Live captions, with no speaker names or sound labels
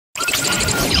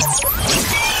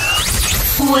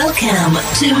Welcome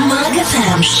to Mug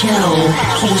FM Show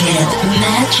with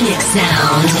Magic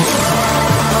Sound.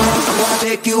 I wanna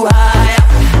take you higher.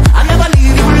 I never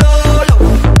leave you low, low.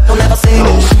 Don't ever say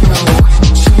no.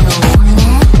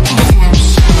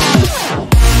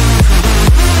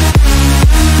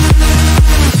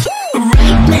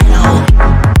 Right now,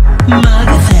 Mug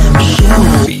FM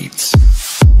Show beats.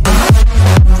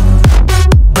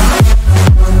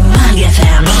 Mug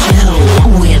FM Show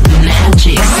with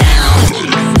Magic Sound.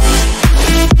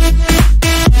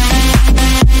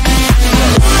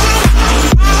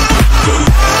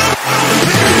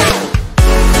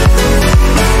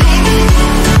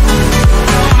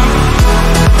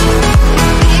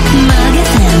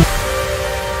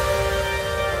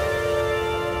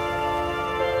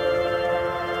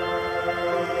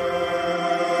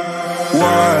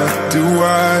 Why do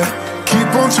I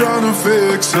keep on trying to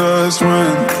fix us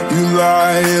when you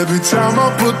lie? Every time I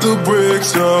put the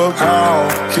brakes up, how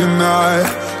can I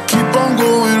keep on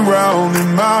going round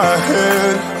in my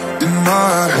head,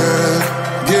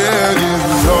 getting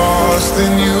lost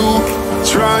in you,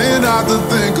 trying not to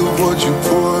think of what you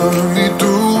put me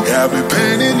through. Got me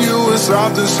painting you as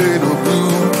soft as shade of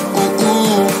blue,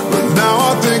 but now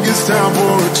I think it's time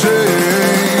for a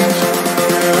change.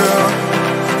 Yeah.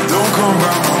 Don't come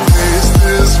by my place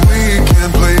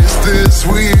this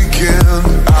weekend,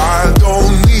 I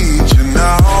don't need you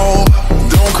now.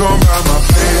 Don't come by my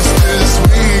place this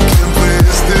weekend,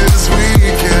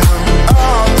 I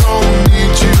don't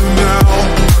need you now.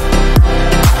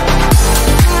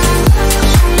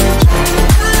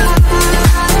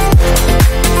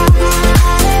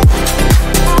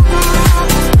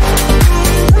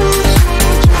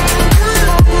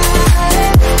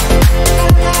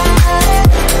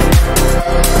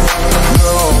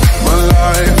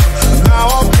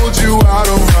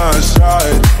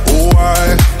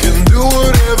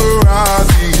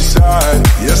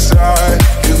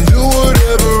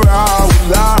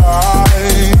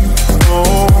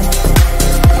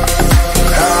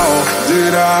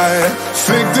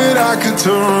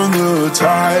 Turn the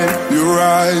tide, your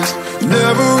eyes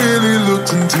never really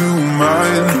looked into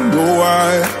mine. No,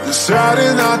 I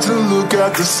decided not to look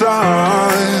at the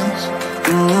signs,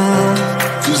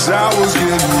 'cause I was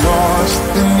getting lost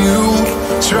in you,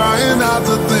 trying not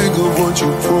to think of what you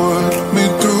put me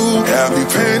through. Had me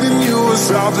painting you a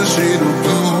softer shade of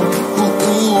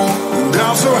blue, and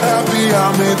I'm so happy I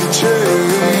made the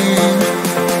change.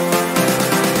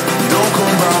 Don't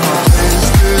come by my place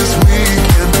this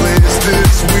weekend,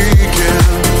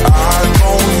 I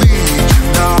don't need you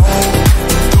now.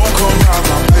 Don't come by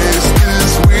my place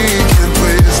this weekend,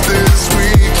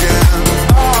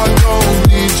 I don't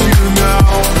need you now.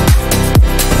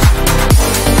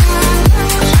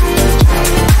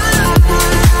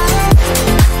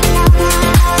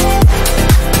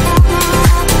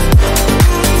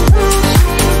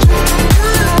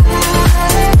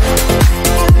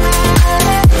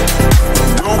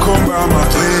 Don't come by my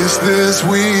place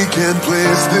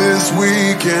this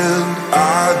weekend, I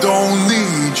don't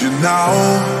need you now.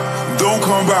 Don't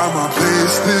come by my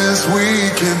place this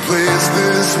weekend,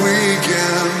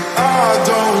 I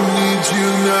don't need you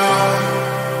now.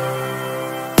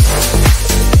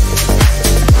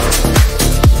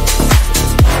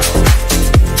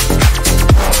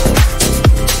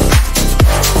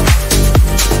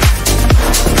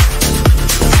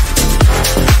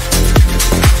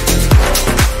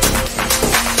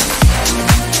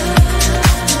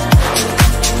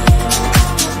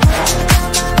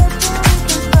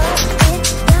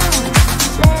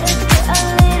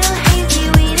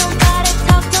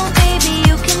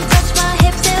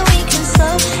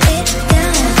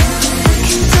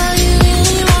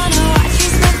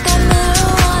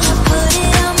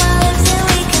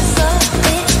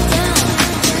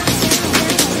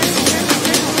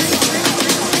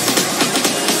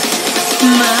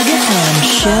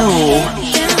 Slow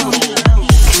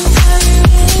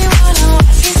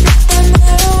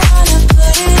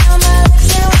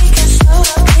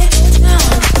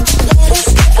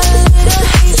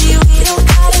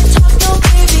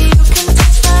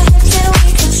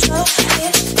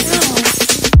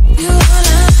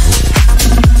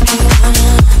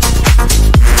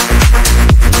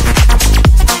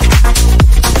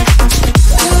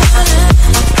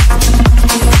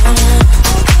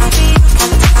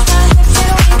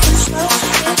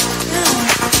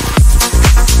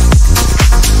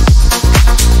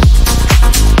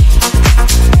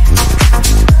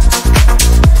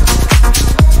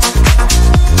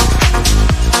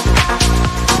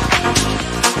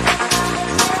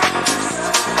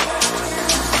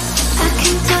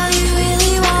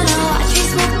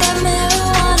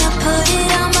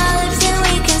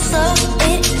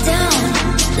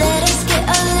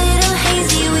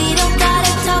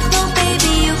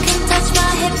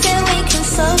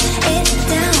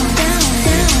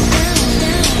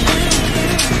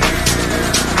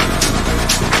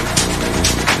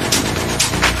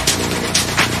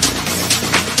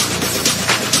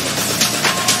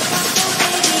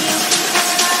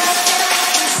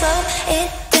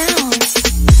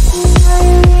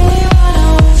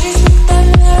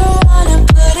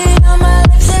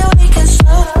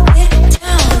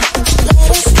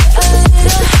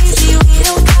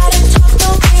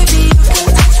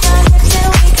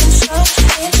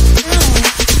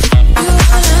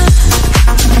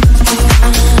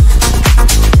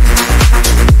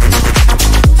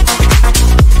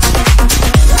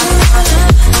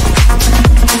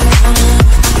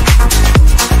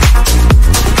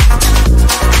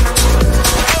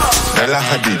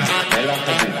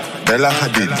Bella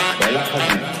Hadid,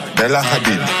 Bella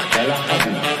Hadid,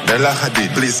 Bella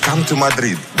Hadid, please come to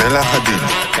Madrid. Bella Hadid,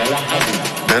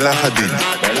 Bella Hadid,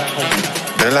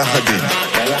 Bella Hadid,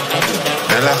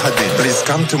 Bella Hadid, please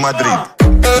come to Madrid.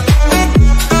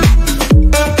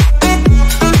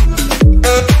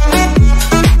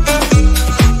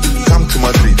 Come to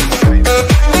Madrid.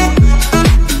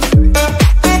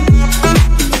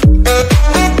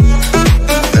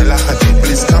 Bella Hadid,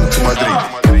 please come to Madrid.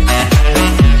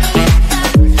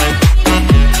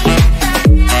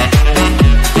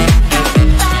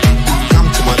 Come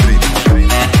to Madrid.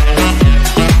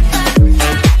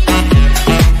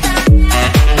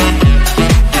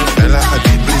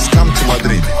 Come to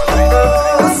Madrid.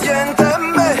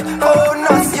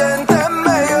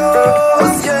 Bella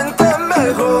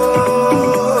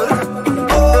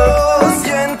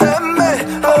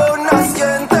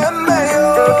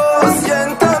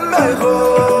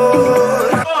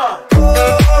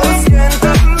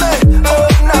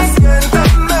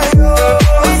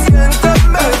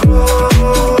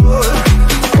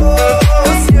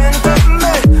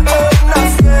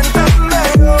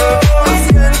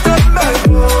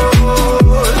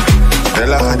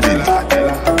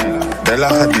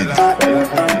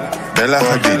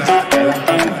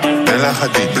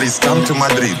Hadid, please come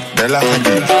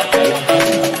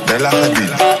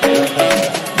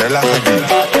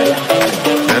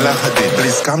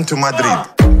to Madrid.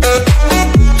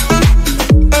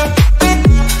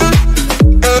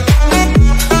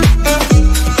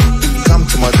 Come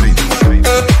to Madrid.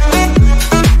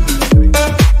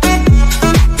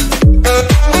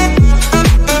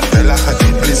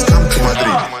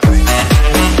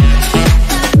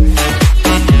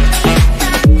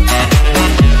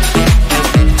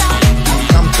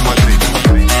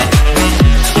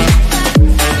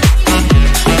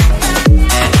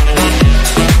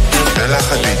 Bella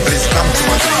Hadid, please come to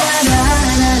Madrid.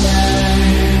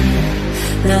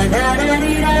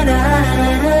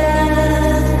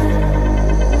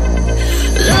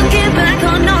 Looking back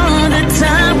on all the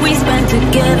time we spent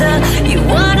together, you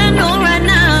wanna know right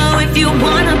now if you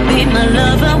wanna be my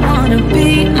lover, wanna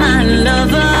be my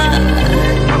lover.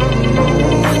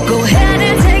 Go ahead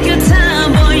and take your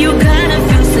time, boy, you gotta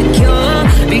feel secure.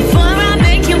 Before I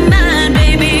make you mine,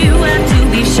 baby, you have to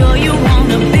be sure you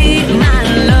wanna be my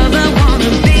lover, wanna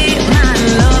be my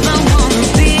lover, wanna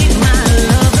be my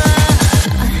lover.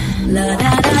 La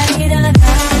da da dee da da.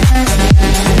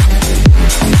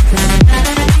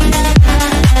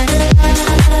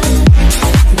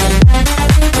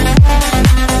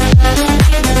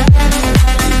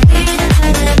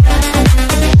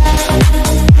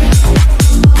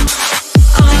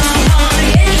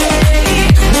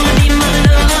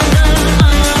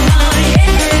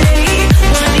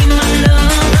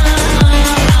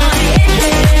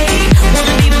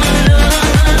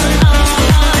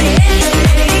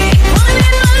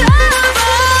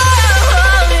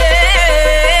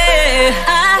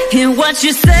 What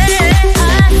you say, I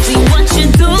see what you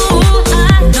do. I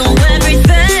know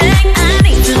everything I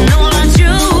need to know about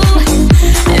you,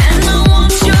 and I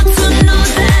want you to know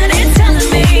that it's telling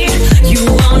me you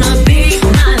wanna be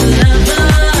my lover.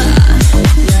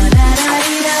 La da da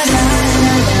da da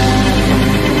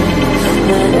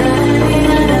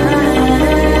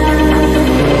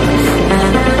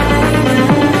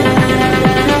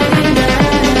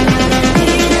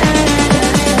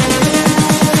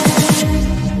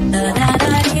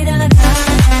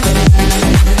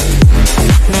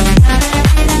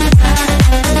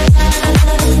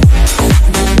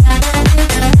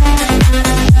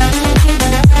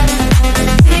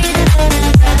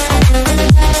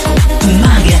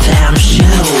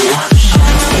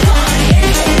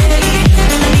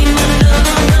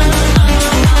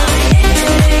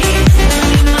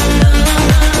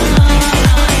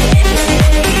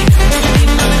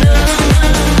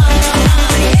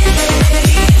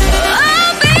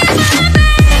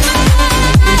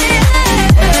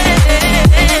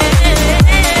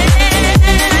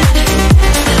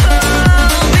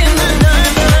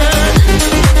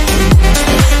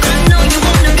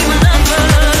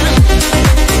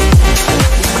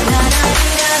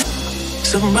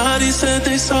Somebody said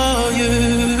they saw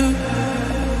you.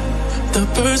 The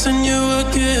person you were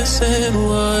kissing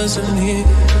wasn't me,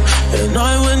 and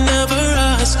I would never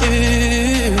ask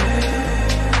you.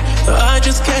 I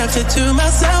just kept it to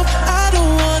myself. I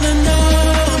don't wanna know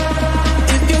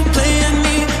if you're playing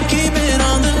me. Keep it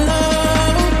on the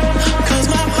low, 'cause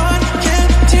my heart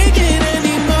can't take it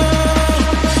anymore.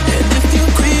 And if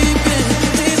you're creeping,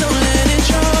 please don't let it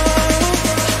show.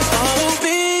 Oh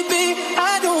baby,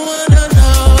 I don't wanna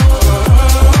know.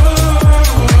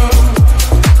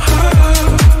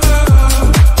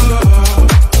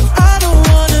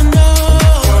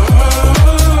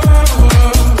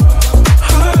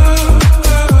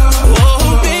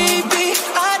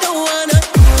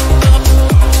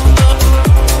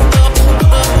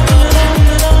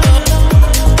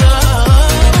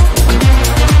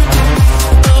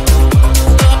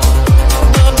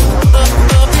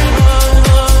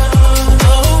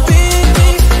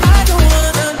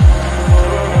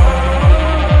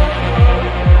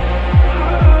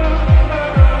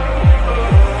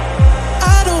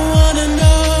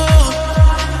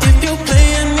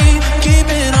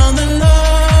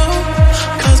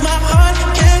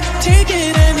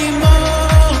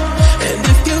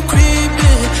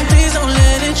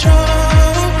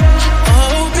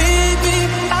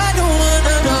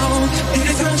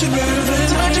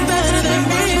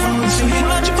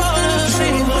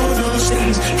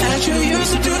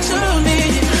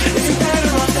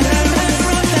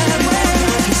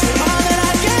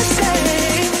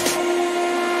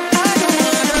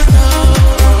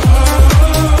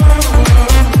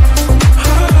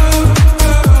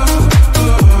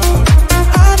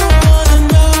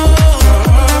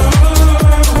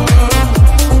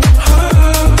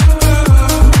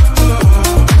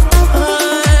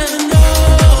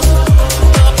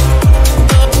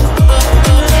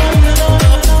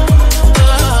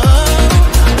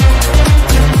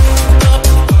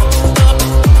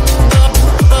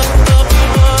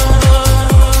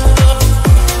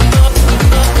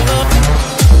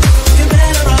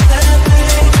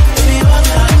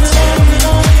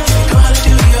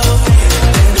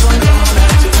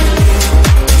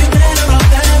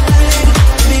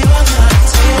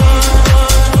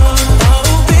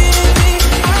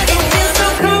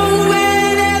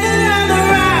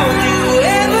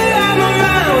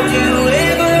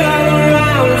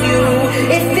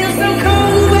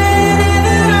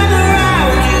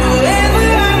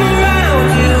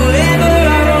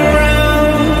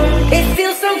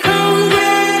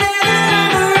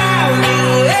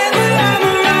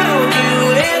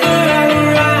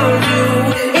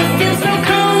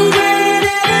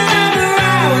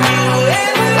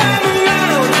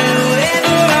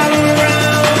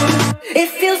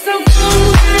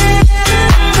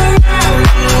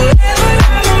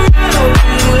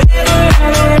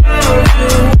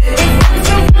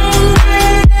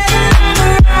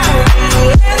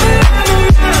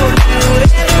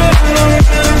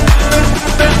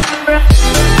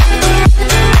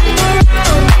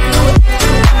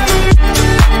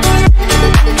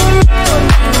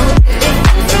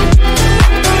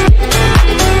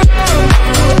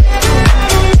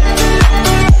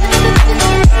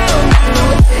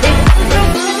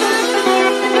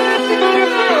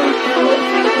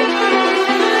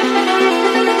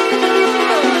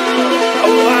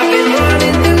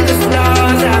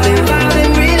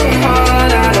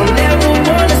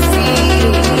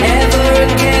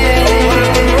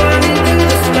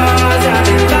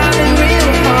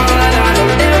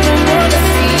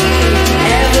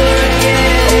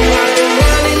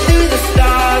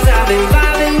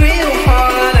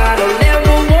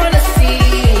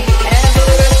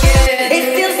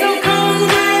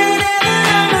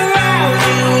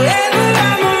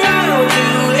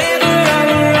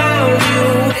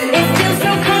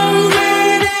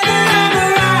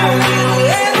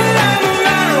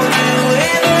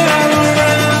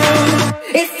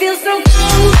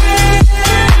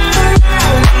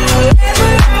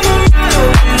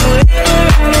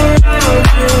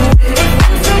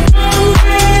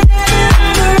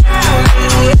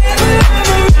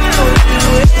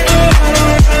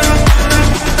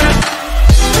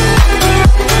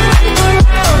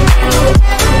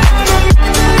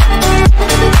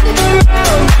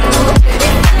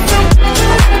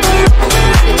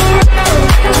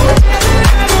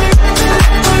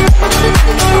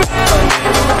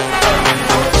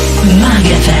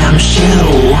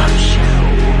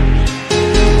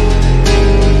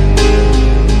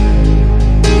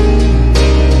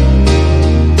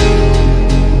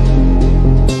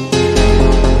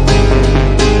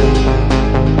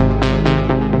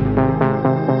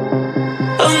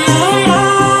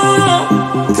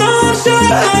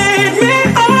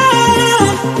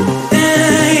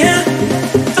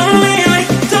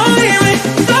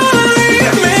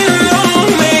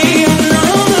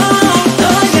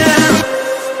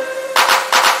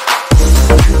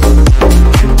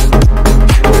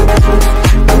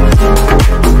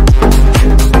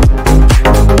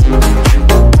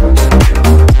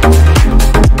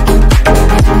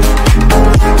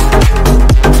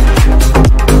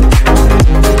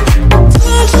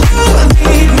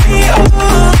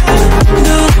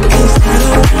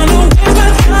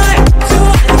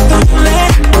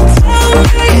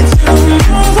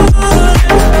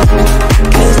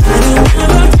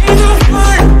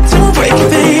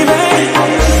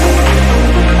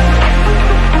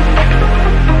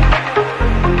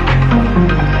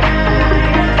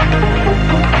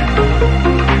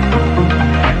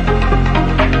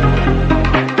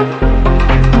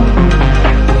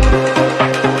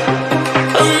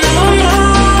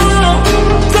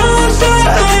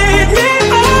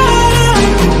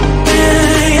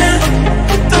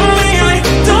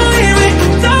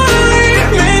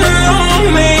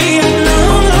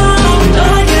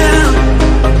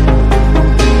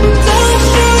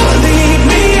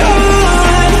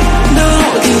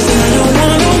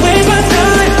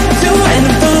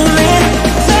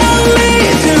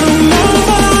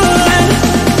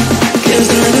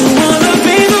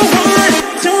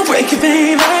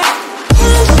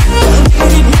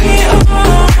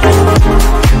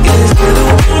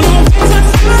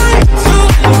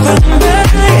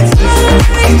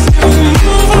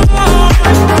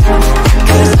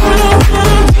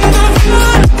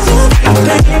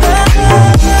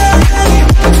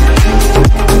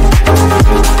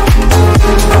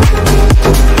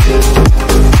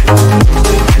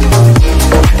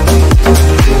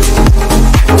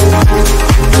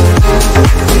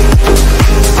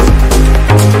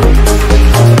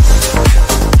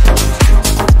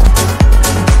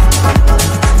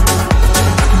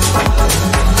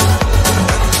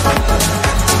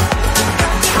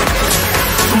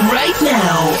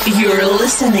 You're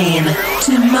listening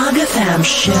to Maga Fam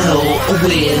Show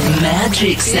with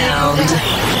Magic Sound.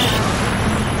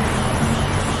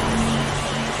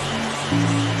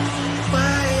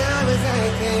 Why I was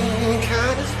acting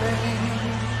kind of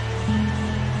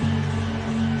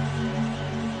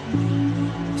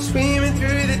strange, swimming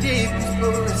through the deep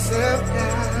for myself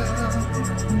down.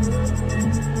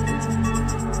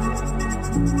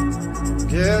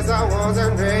 Guess I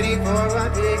wasn't ready for a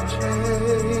big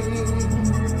change.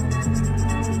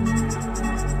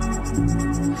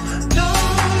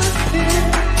 Lost in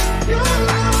your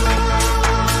love,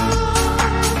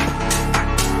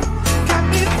 got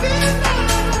me feeling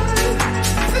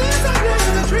things I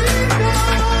never dreamed of.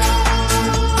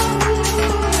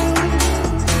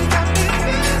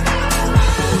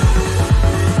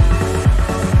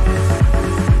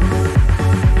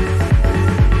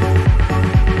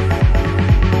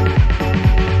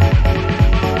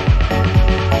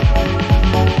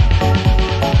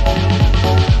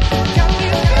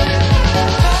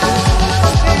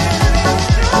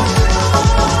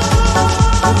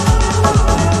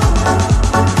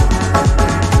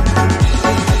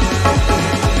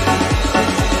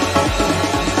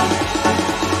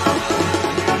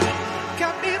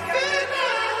 Got me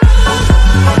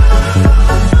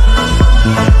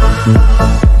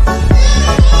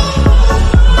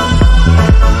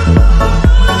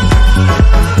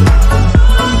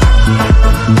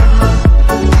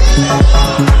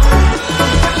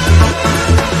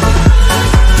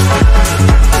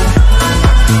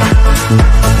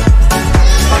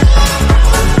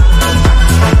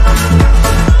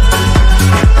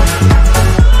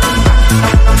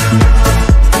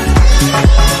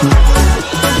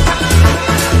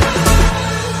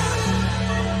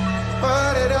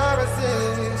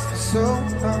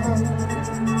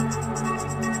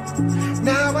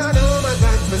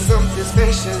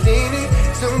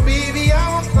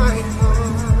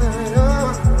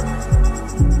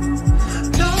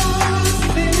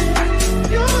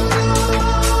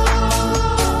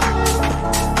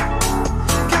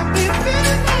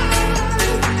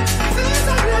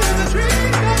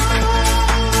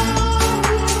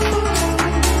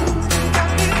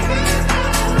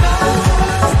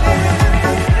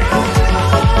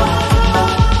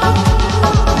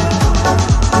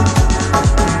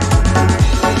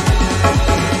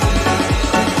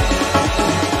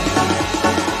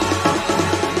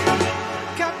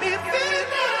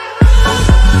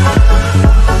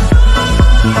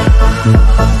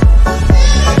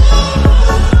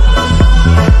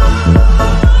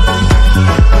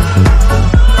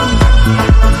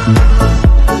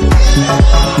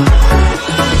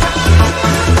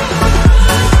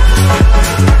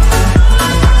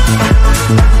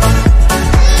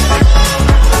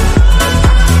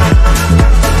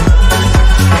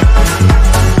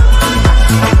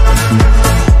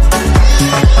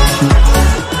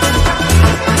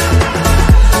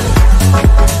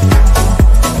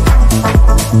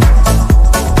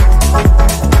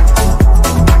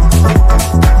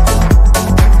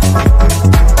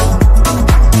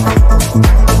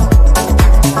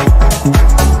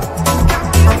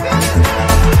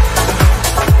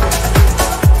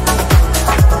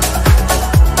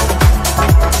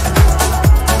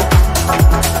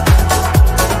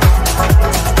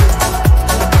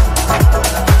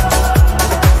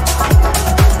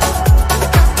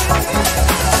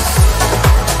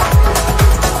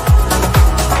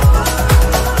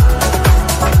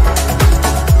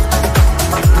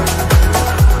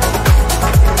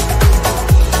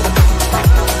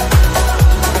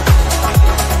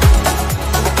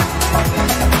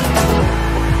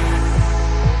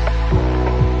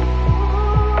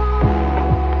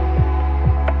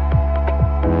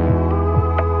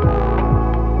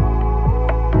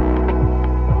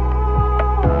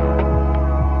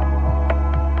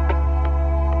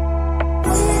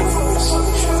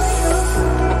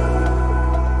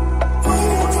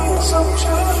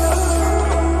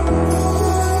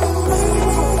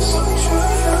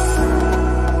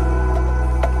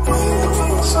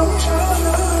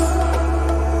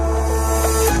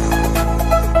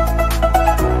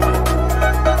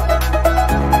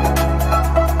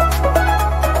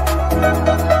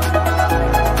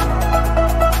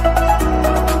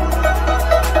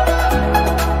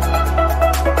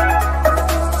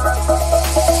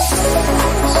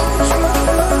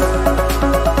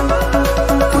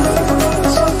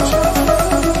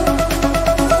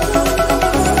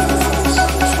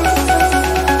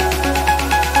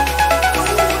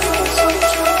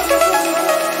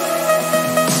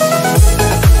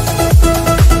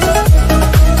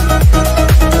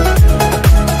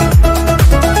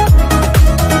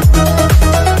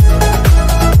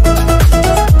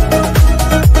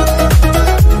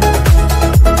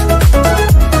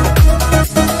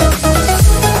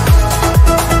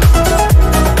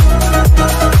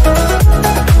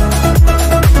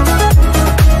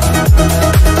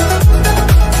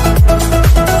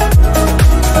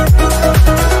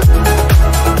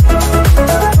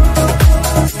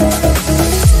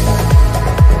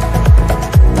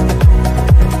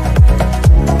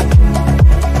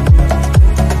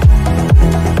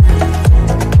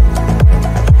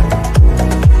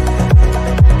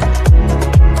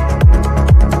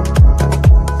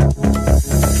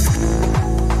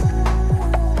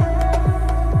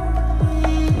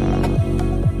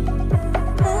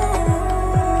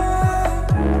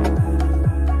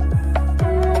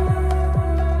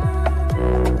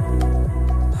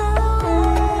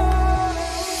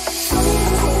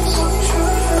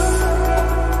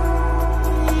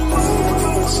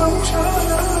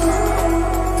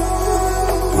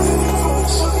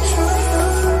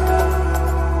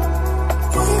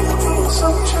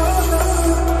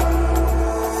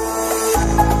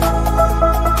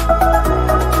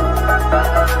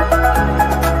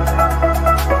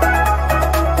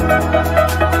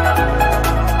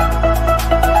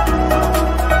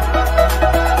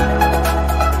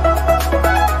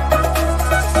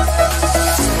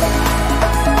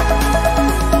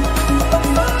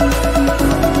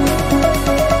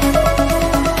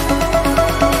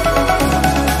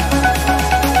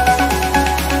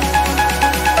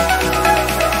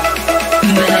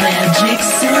Magic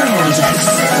Sound.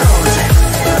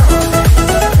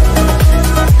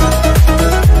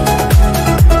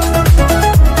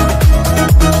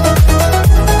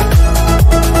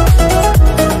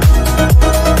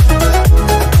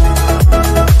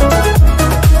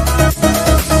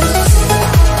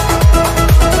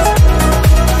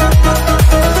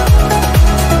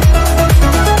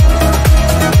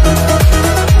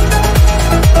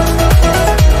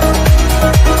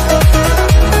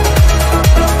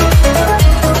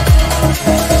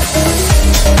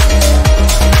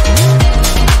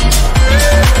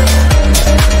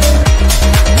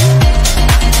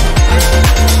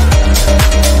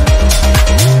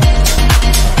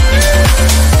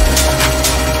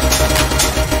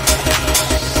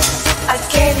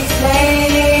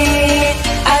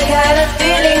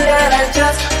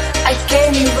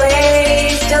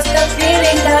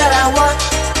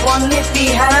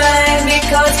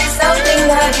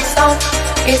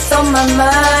 It's on my mind,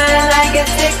 I guess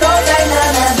it goes like la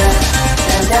la la,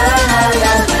 la la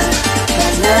la la,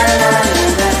 la la la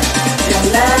la,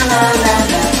 la la la la, la la la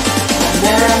la,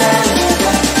 la la la la.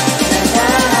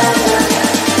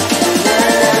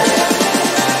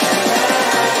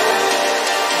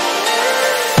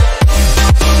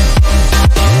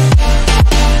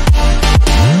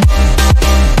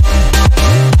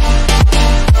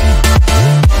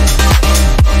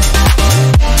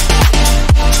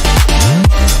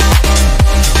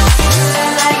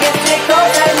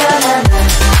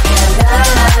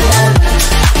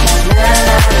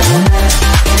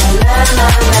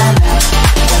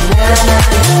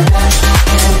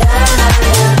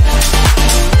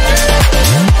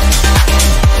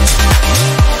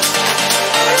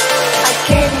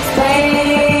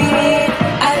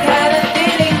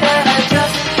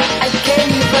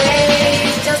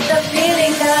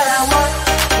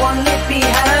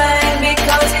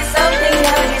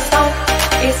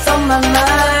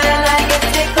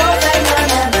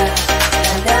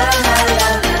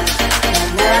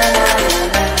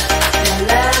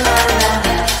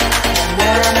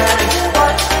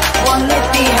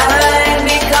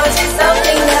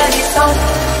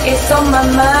 It's on my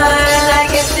mind, I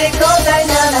guess it goes like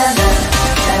la la la,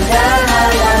 la la la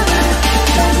la,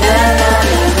 la la la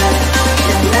la,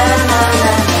 la la la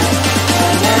la.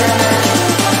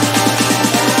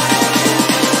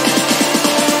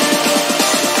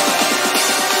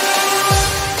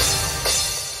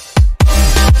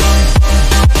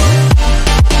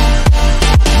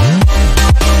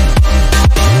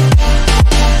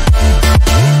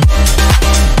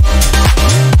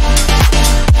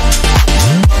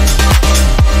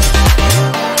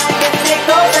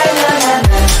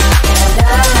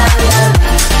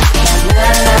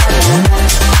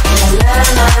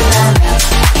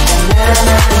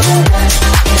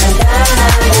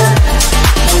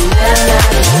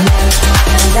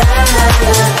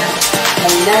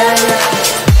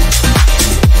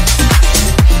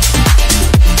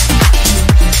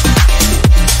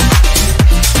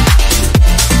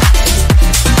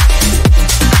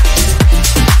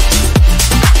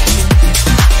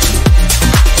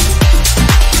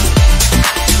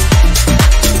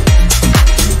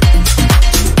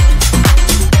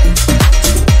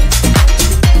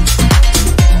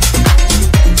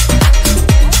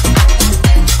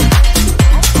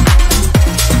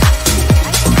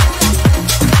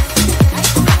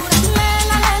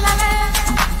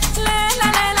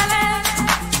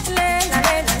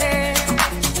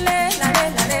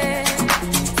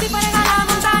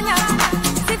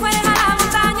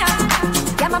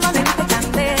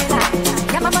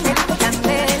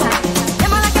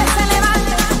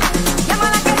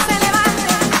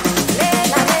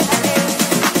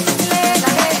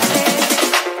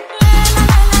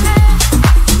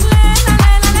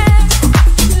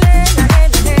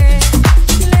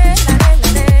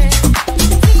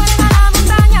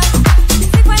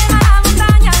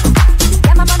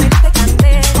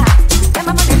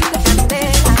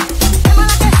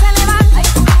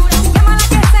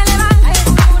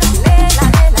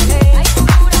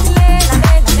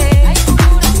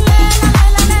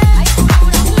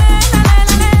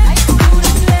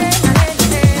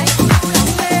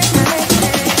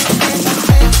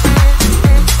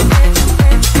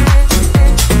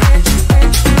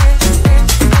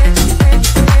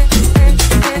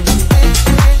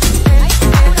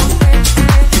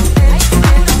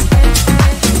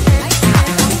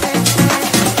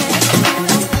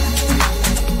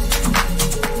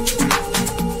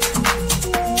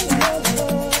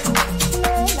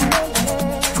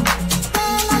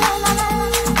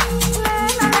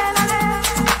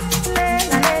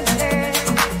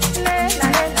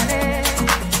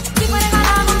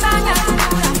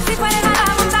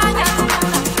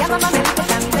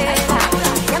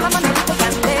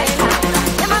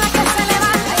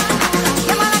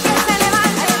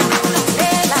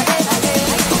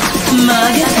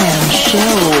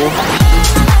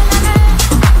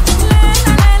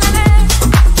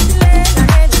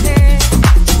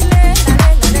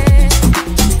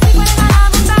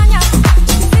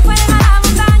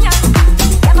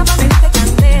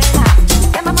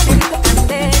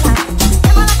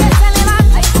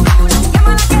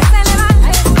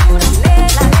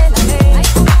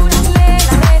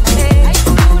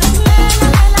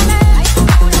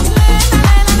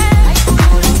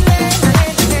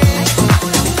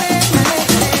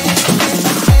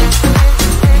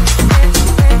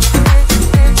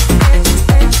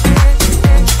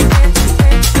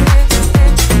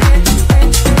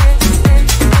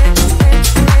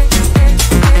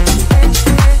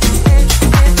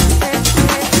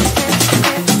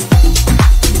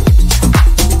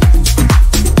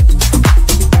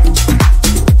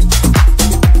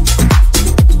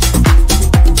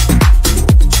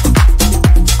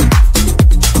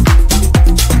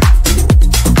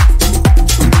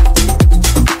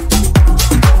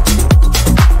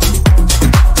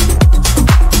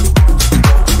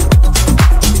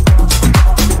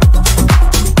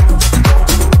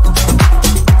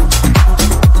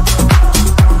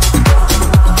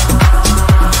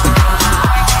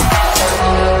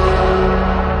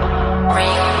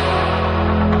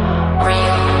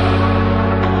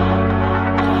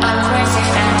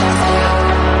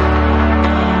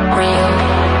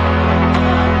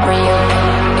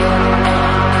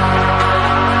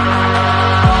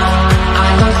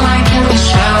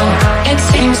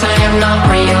 seems I am not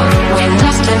real. When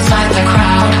lost inside the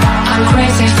crowd, I'm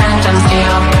crazy phantom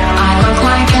feel. I look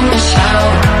like in the show.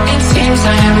 It seems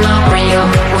I am not real.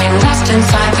 When lost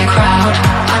inside the crowd,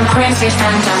 I'm crazy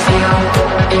phantom feel.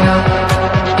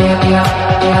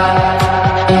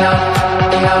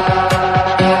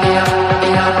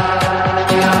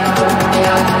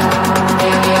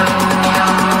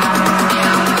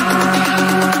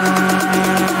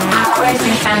 I'm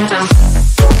crazy phantom.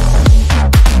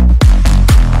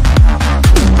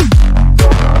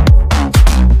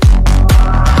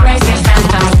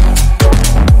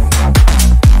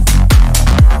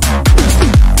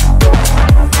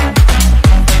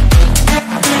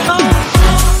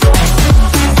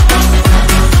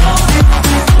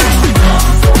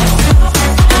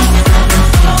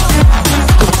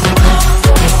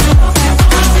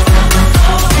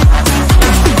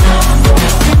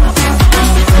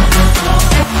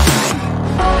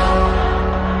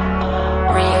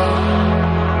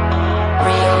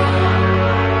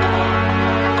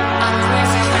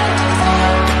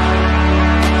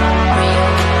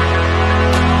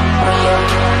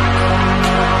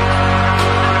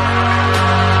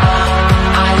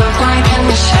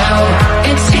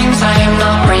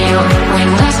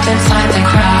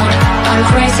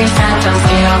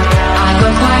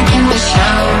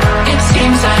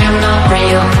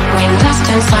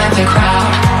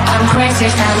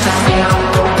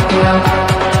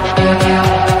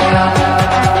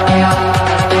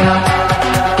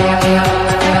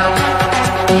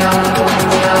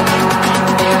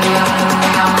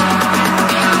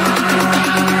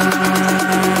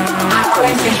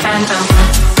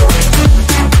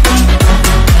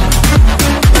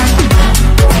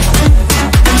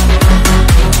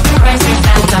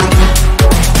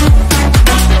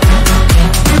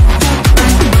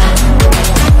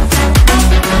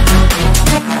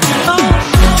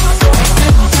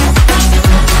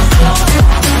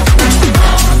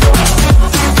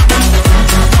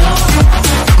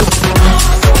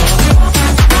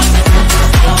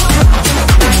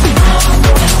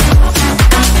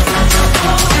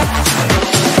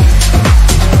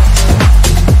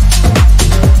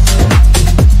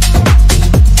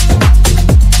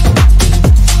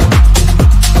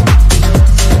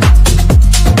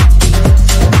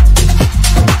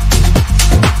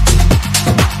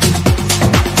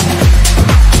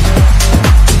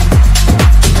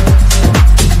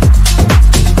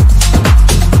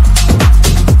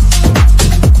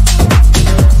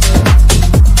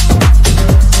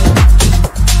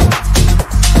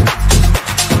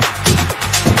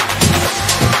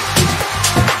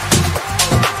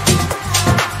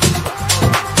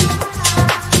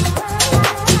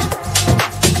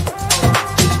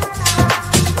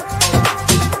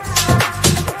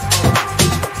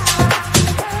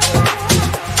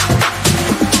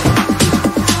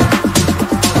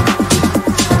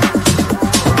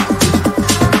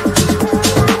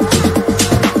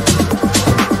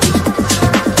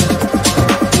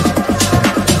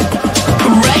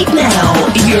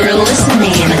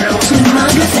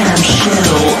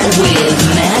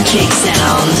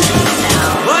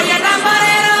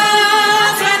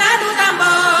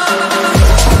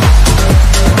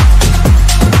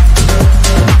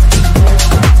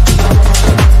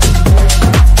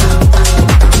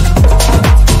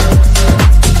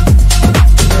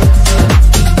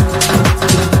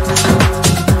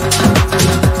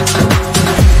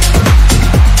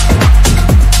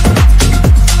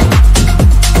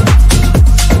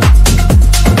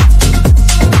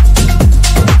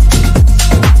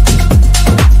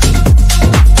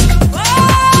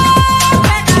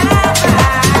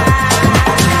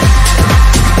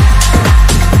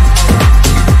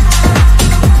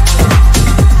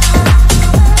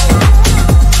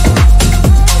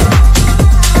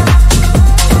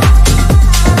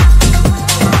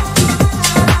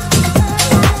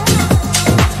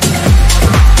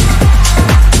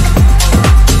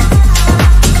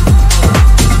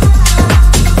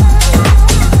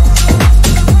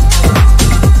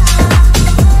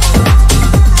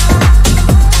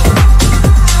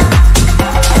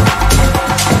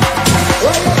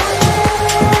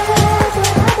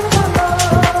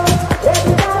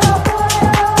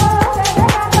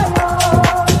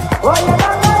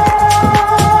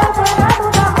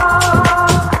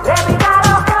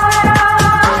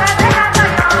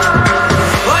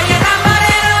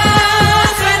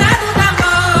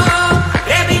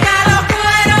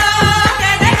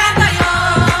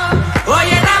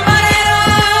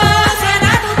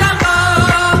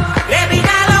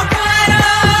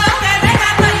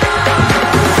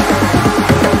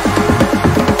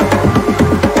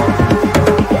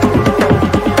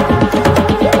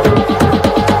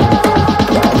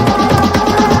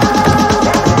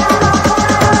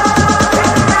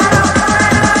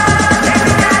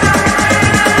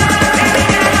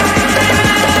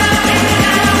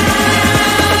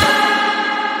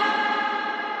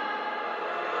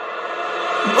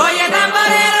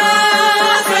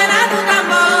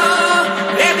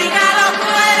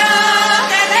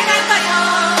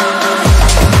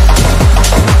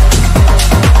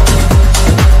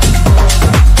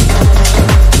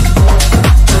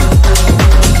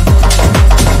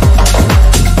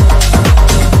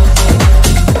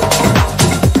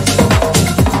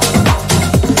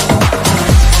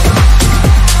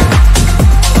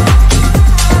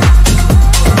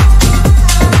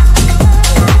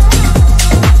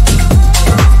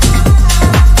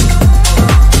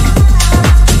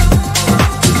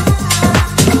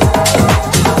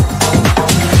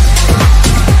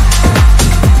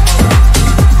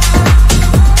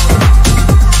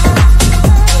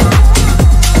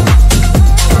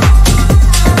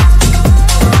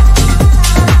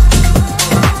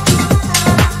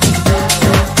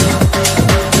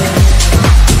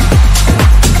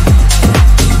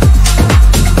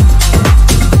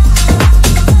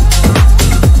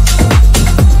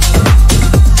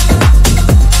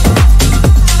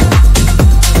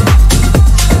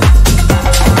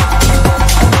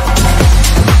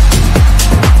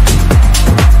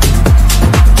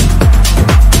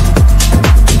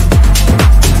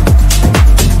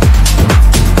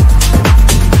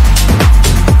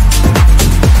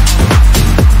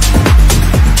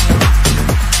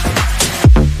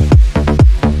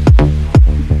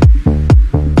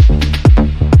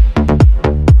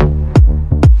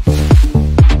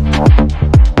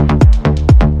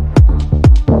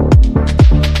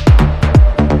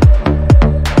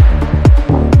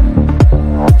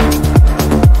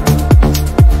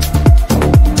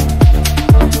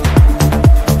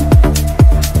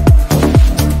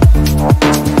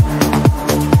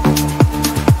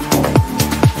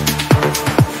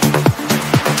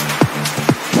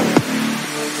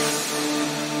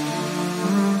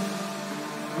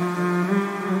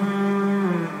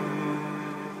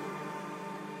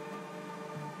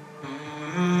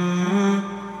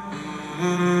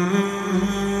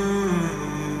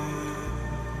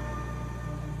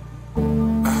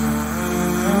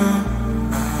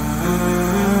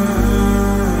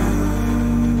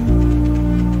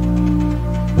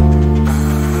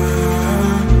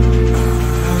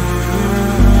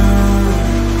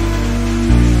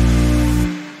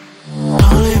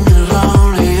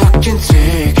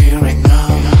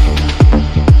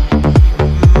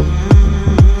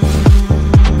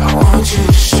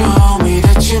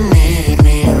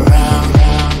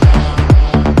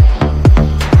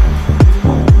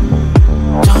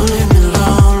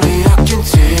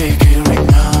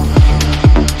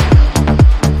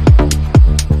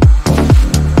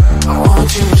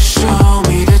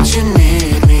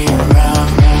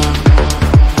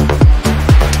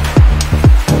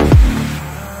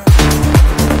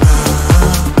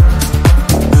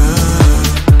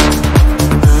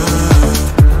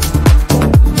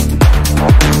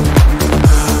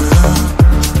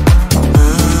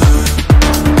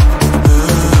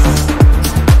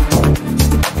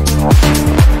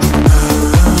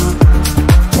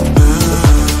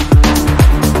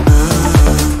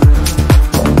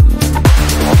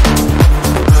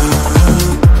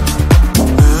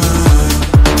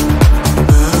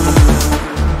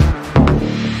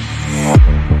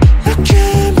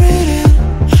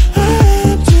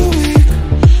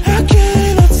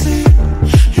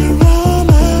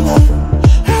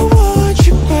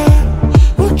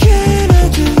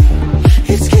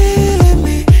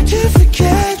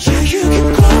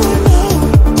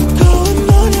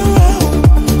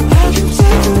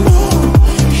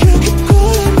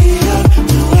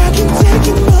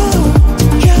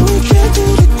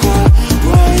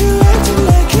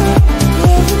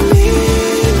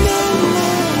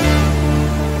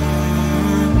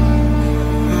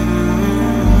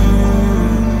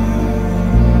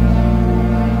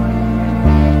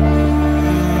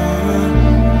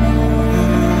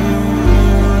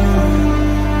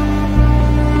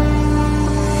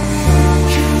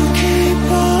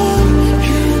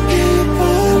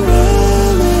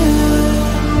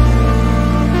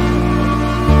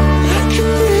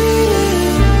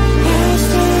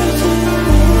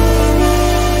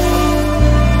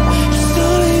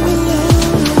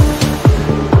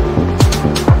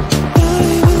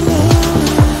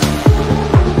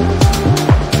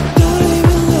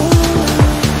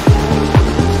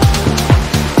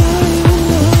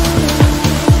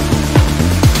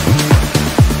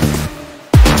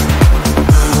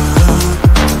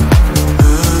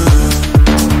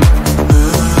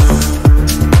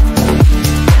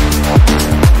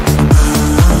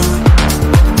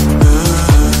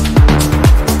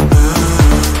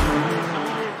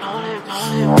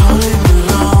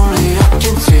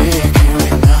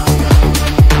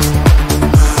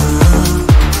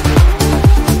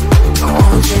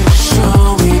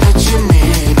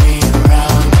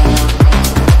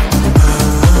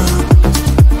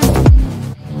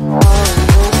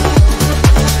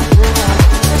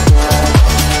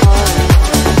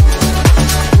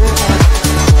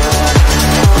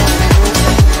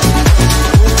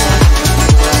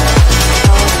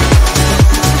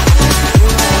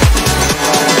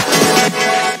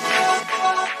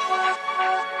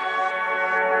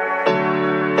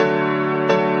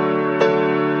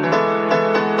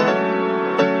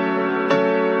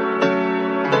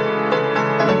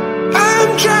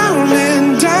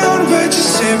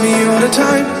 hit me all the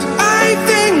time. I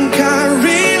think I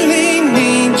really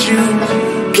need you.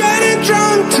 Getting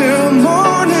drunk till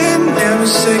morning, never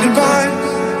say goodbye.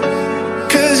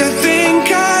 'Cause I think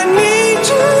I need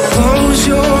you. Close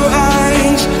your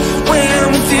eyes, when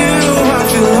I'm with you I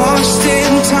feel lost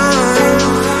in time.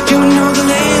 You know that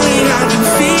lately I've been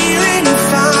feeling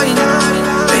fine,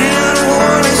 and I don't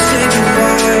wanna say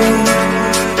goodbye.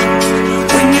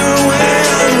 When you're away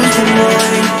I lose my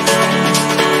mind.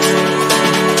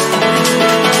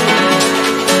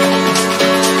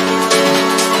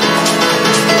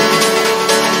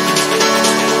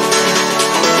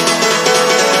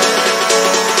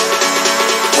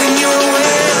 When you're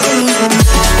away I lose my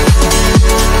mind.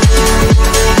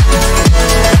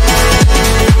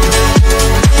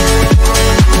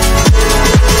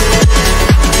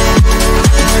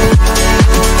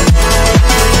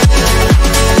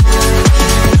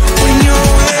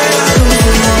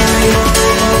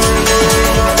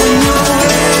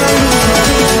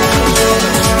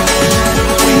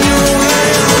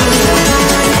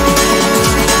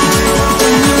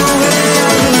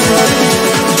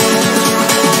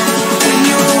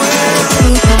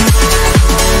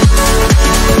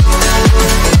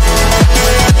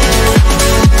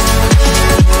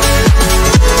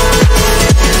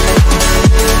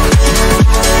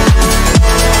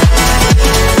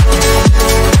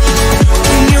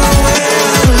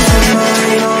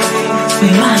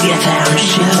 Mug FM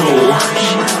Show.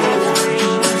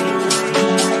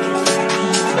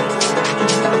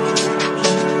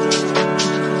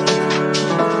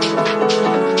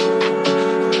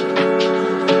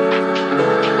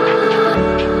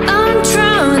 I'm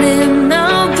drowning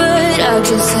now, but I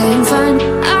just ain't fine.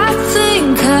 I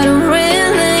think I don't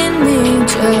really need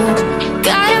you.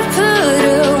 Gotta put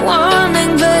a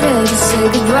warning, but I just say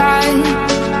goodbye.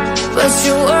 But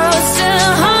your world's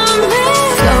still hard.